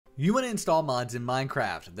You want to install mods in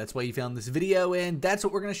Minecraft. That's why you found this video, and that's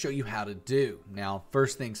what we're going to show you how to do. Now,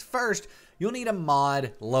 first things first, you'll need a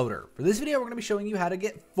mod loader. For this video, we're going to be showing you how to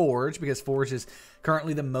get Forge, because Forge is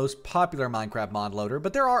currently the most popular Minecraft mod loader,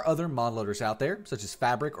 but there are other mod loaders out there, such as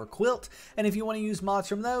Fabric or Quilt, and if you want to use mods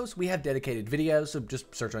from those, we have dedicated videos, so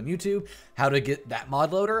just search on YouTube how to get that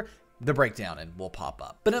mod loader, the breakdown, and will pop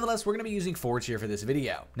up. But nevertheless, we're going to be using Forge here for this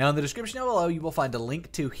video. Now in the description down below, you will find a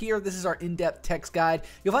link to here. This is our in-depth text guide.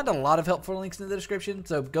 You'll find a lot of helpful links in the description,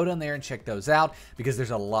 so go down there and check those out because there's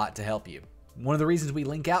a lot to help you. One of the reasons we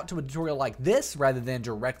link out to a tutorial like this rather than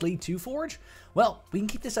directly to Forge, well, we can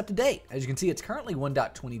keep this up to date. As you can see, it's currently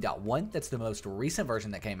 1.20.1. That's the most recent version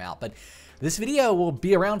that came out, but this video will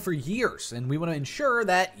be around for years, and we want to ensure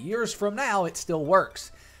that years from now it still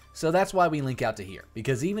works. So that's why we link out to here,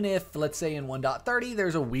 because even if, let's say in 1.30,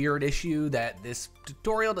 there's a weird issue that this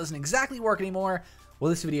tutorial doesn't exactly work anymore, well,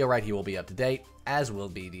 this video right here will be up to date, as will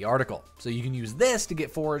be the article. So you can use this to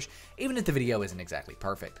get Forge, even if the video isn't exactly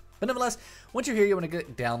perfect. But nevertheless, once you're here, you want to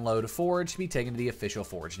download Forge to be taken to the official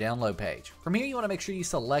Forge download page. From here, you want to make sure you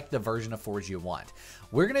select the version of Forge you want.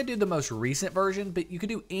 We're going to do the most recent version, but you can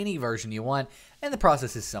do any version you want, and the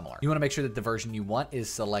process is similar. You want to make sure that the version you want is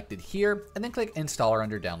selected here, and then click Installer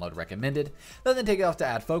under Download Recommended. Then take it off to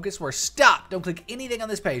Add Focus, where stop! Don't click anything on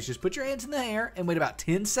this page. Just put your hands in the air and wait about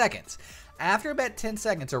 10 seconds. After about 10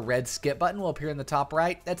 seconds, a red skip button will appear in the top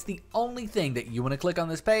right. That's the only thing that you want to click on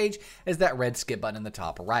this page, is that red skip button in the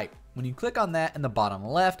top right. When you click on that in the bottom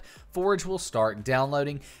left, Forge will start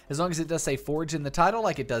downloading. As long as it does say Forge in the title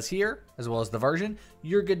like it does here, as well as the version,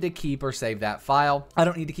 you're good to keep or save that file. I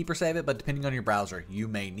don't need to keep or save it, but depending on your browser, you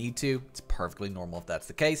may need to. It's perfectly normal if that's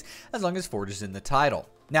the case, as long as Forge is in the title.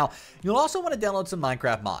 Now, you'll also want to download some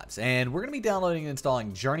Minecraft mods, and we're going to be downloading and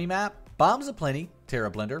installing Journey Map, Bombs Aplenty,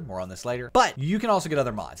 Terra Blender, more on this later, but you can also get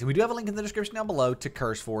other mods. And we do have a link in the description down below to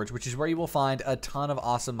CurseForge, which is where you will find a ton of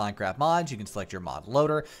awesome Minecraft mods. You can select your mod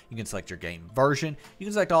loader, you can select your game version, you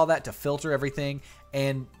can select all that to filter everything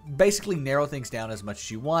and basically narrow things down as much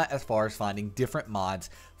as you want as far as finding different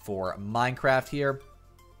mods for Minecraft here.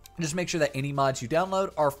 Just make sure that any mods you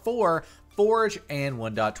download are for Forge and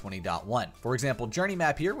 1.20.1. For example, Journey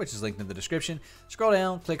Map here, which is linked in the description. Scroll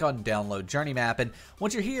down, click on Download Journey Map, and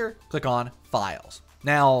once you're here, click on Files.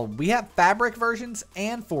 Now, we have Fabric versions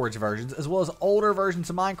and Forge versions, as well as older versions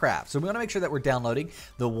of Minecraft. So we want to make sure that we're downloading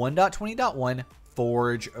the 1.20.1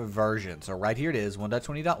 Forge version. So right here it is,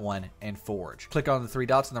 1.20.1 and Forge. Click on the three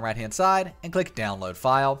dots on the right hand side and click Download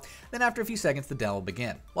File. Then after a few seconds, the download will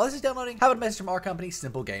begin. While this is downloading, how about a message from our company,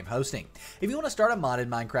 SimpleGameHosting. If you want to start a modded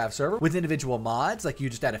Minecraft server with individual mods, like you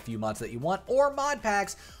just add a few mods that you want, or mod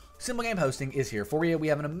packs, SimpleGameHosting is here for you. We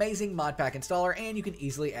have an amazing mod pack installer, and you can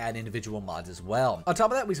easily add individual mods as well. On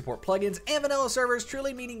top of that, we support plugins and vanilla servers,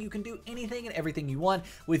 truly meaning you can do anything and everything you want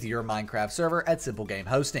with your Minecraft server at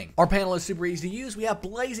SimpleGameHosting. Our panel is super easy to use. We have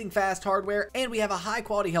blazing fast hardware, and we have a high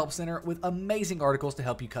quality help center with amazing articles to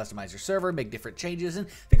help you customize your server, make different changes, and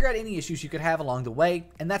figure out any issues you could have along the way.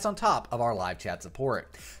 And that's on top of our live chat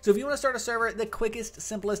support. So if you want to start a server the quickest,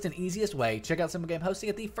 simplest, and easiest way, check out SimpleGameHosting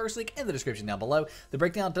at the first link in the description down below. The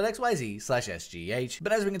breakdown XYZ/SGH.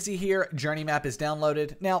 But as we can see here, Journey Map is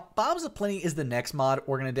downloaded. Now, Bombs Aplenty is the next mod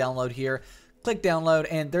we're going to download here. Click download,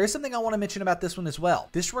 and there is something I want to mention about this one as well.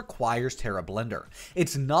 This requires Terra Blender.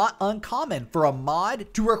 It's not uncommon for a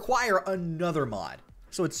mod to require another mod.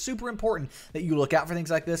 So it's super important that you look out for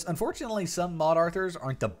things like this. Unfortunately, some mod authors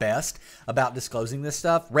aren't the best about disclosing this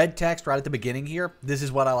stuff. Red text right at the beginning here. This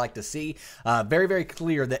is what I like to see. Very, very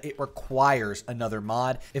clear that it requires another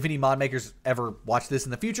mod. If any mod makers ever watch this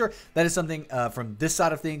in the future, that is something from this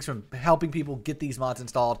side of things, from helping people get these mods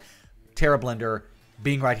installed. Terra Blender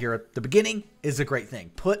being right here at the beginning is a great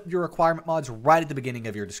thing. Put your requirement mods right at the beginning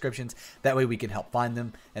of your descriptions. That way we can help find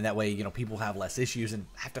them, and that way, you know, people have less issues and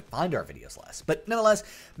have to find our videos less. But nonetheless,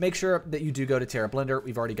 make sure that you do go to Terra Blender.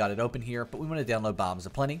 We've already got it open here, but we want to download Bombs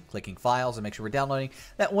Aplenty, clicking Files, and make sure we're downloading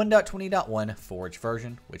that 1.20.1 Forge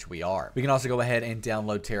version, which we are. We can also go ahead and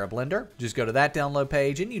download Terra Blender. Just go to that download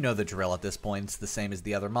page, and you know the drill at this point. It's the same as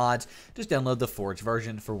the other mods. Just download the Forge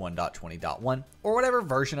version for 1.20.1 or whatever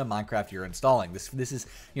version of Minecraft you're installing. This is,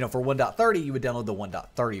 you know, for 1.30, you would download the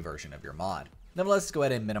 1.30 version of your mod. Nevertheless, let's go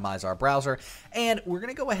ahead and minimize our browser, and we're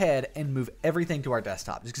going to go ahead and move everything to our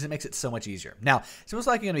desktop just because it makes it so much easier. Now, it's most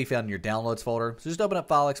likely going to be found in your downloads folder, so just open up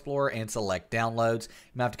File Explorer and select Downloads.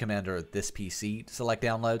 You might have to come under this PC to select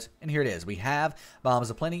Downloads, and here it is. We have Bombs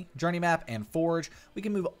Aplenty, Journey Map, and Forge. We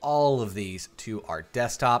can move all of these to our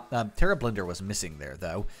desktop. Terra Blender was missing there,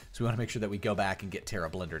 though, so we want to make sure that we go back and get Terra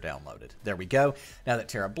Blender downloaded. There we go. Now that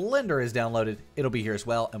Terra Blender is downloaded, it'll be here as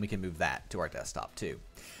well, and we can move that to our desktop, too.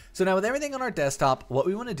 So now with everything on our desktop, what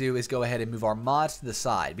we want to do is go ahead and move our mods to the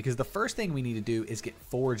side, because the first thing we need to do is get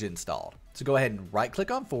Forge installed. So go ahead and right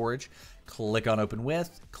click on Forge, click on Open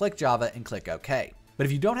With, click Java, and click OK. But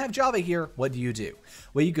if you don't have Java here, what do?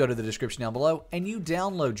 Well, you go to the description down below and you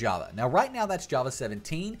download Java. Now right now that's Java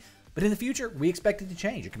 17. But in the future, we expect it to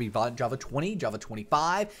change. It could be Java 20, Java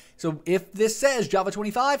 25. So if this says Java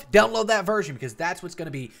 25, download that version, because that's what's going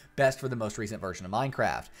to be best for the most recent version of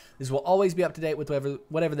Minecraft. This will always be up to date with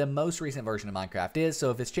whatever the most recent version of Minecraft is.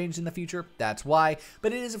 So if it's changed in the future, that's why.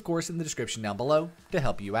 But it is, of course, in the description down below to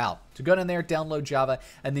help you out. So go down there, download Java,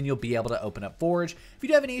 and then you'll be able to open up Forge. If you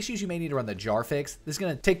do have any issues, you may need to run the jar fix. This is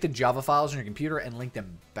going to take the Java files on your computer and link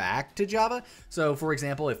them back to Java. So for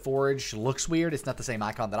example, if Forge looks weird, it's not the same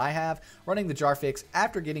icon that I have, running the jar fix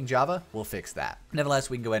after getting Java will fix that. Nevertheless,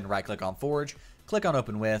 we can go ahead and right click on Forge, click on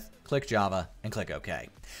Open With, click Java, and click OK.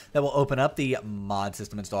 That will open up the mod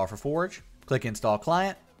system installer for Forge, click Install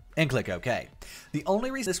Client, and click OK. The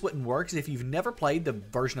only reason this wouldn't work is if you've never played the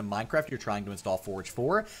version of Minecraft you're trying to install Forge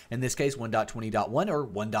for, in this case 1.20.1 or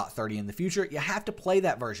 1.30 in the future, you have to play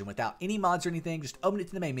that version without any mods or anything. Just open it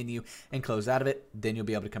to the main menu and close out of it. Then you'll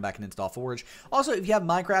be able to come back and install Forge. Also, if you have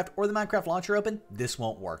Minecraft or the Minecraft launcher open, this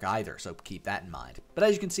won't work either, so keep that in mind. But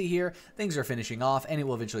as you can see here, things are finishing off and it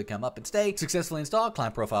will eventually come up and stay successfully installed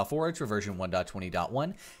client profile Forge for version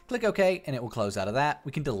 1.20.1. Click OK and it will close out of that.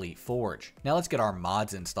 We can delete Forge. Now let's get our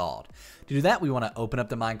mods installed. To do that, we want to open up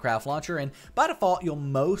the Minecraft launcher, and by default, you'll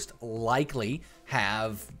most likely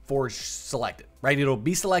have Forge selected, right? It'll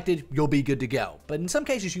be selected, you'll be good to go. But in some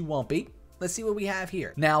cases, you won't be. Let's see what we have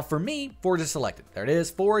here. Now, for me, Forge is selected. There it is,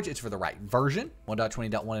 Forge. It's for the right version,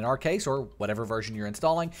 1.20.1 in our case, or whatever version you're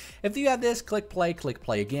installing. If you have this, click play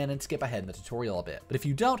again, and skip ahead in the tutorial a bit. But if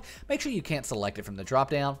you don't, make sure you can't select it from the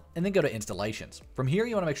dropdown, and then go to installations. From here,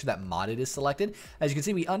 you want to make sure that modded is selected. As you can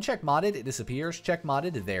see, we uncheck modded, it disappears. Check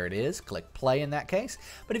modded, there it is. Click play in that case.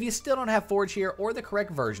 But if you still don't have Forge here, or the correct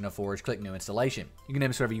version of Forge, click new installation. You can name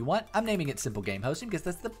it whatever you want. I'm naming it SimpleGameHosting because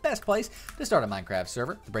that's the best place to start a Minecraft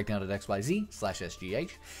server. The breakdown.xyz/SGH.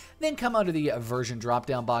 Then come under the version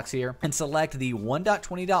drop-down box here and select the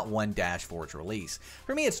 1.20.1 Forge release.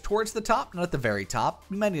 For me, it's towards the top, not at the very top.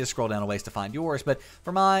 You might need to scroll down a ways to find yours, but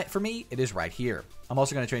for me, it is right here. I'm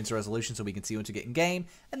also going to change the resolution so we can see once you get in game,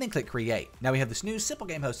 and then click create. Now we have this new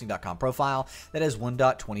SimpleGameHosting.com profile that has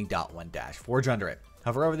 1.20.1 Forge under it.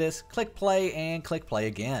 Hover over this, click play, and click play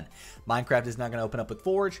again. Minecraft is not going to open up with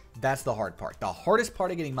Forge. That's the hard part. The hardest part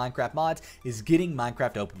of getting Minecraft mods is getting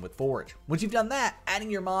Minecraft open with Forge. Once you've done that, adding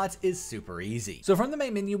your mods is super easy. So from the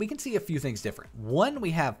main menu, we can see a few things different. One, we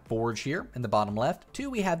have Forge here in the bottom left. Two,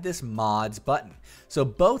 we have this mods button. So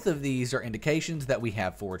both of these are indications that we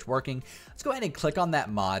have Forge working. Let's go ahead and click on that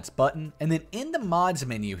mods button. And then in the mods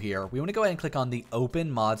menu here, we want to go ahead and click on the open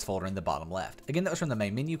mods folder in the bottom left. Again, that was from the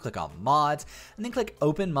main menu. Click on mods and then click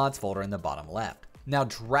open mods folder in the bottom left. Now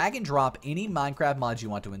drag and drop any Minecraft mods you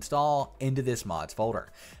want to install into this mods folder.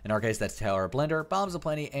 In our case, that's Taylor Blender, Bombs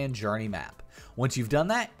Aplenty, and Journey Map. Once you've done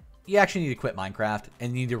that, you actually need to quit Minecraft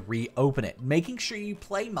and you need to reopen it, making sure you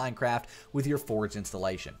play Minecraft with your Forge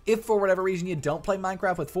installation. If for whatever reason you don't play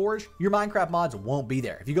Minecraft with Forge, your Minecraft mods won't be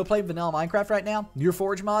there. If you go play vanilla Minecraft right now, your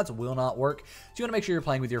Forge mods will not work. So you want to make sure you're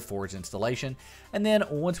playing with your Forge installation. And then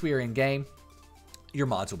once we are in game, your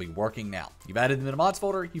mods will be working now. You've added them in a mods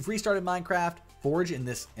folder, you've restarted Minecraft, Forge in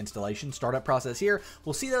this installation startup process here.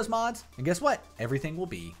 We'll see those mods, and guess what? Everything will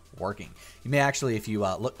be working. You may actually, if you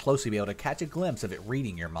look closely, be able to catch a glimpse of it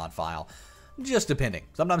reading your mod file. Just depending.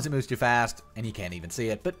 Sometimes it moves too fast and you can't even see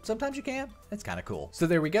it, but sometimes you can. It's kind of cool. So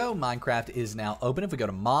there we go. Minecraft is now open. If we go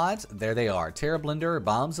to mods, there they are. Terra Blender,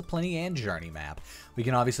 Bombs Aplenty, and Journey Map. We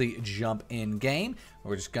can obviously jump in game.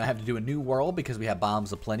 We're just going to have to do a new world because we have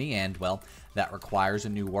Bombs Aplenty, and well, that requires a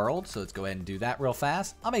new world. So let's go ahead and do that real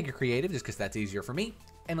fast. I'll make it creative just because that's easier for me.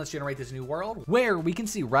 And let's generate this new world where we can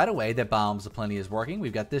see right away that Bombs Aplenty is working.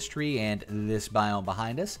 We've got this tree and this biome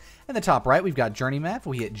behind us. In the top right, we've got Journey Map. If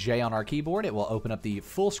we hit J on our keyboard, it will open up the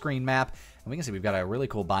full screen map. And we can see we've got a really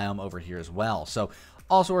cool biome over here as well. So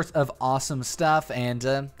all sorts of awesome stuff. And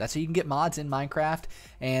that's how you can get mods in Minecraft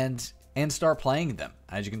and start playing them.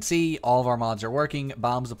 As you can see, all of our mods are working.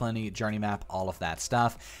 Bombs Aplenty, Journey Map, all of that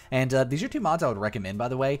stuff. And these are two mods I would recommend, by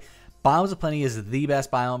the way. Bombs Aplenty is the best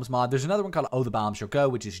biomes mod. There's another one called Oh the Bombs Shall Go,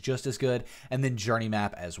 which is just as good. And then Journey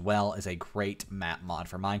Map as well is a great map mod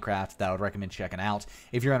for Minecraft that I would recommend checking out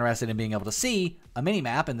if you're interested in being able to see a mini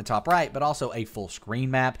map in the top right, but also a full screen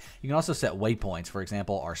map. You can also set waypoints. For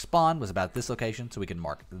example, our spawn was about this location, so we can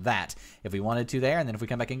mark that if we wanted to there. And then if we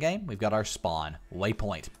come back in game, we've got our spawn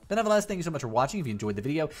waypoint. But nevertheless, thank you so much for watching. If you enjoyed the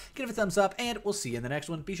video, give it a thumbs up, and we'll see you in the next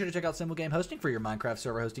one. Be sure to check out SimpleGameHosting for your Minecraft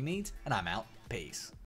server hosting needs. And I'm out. Peace.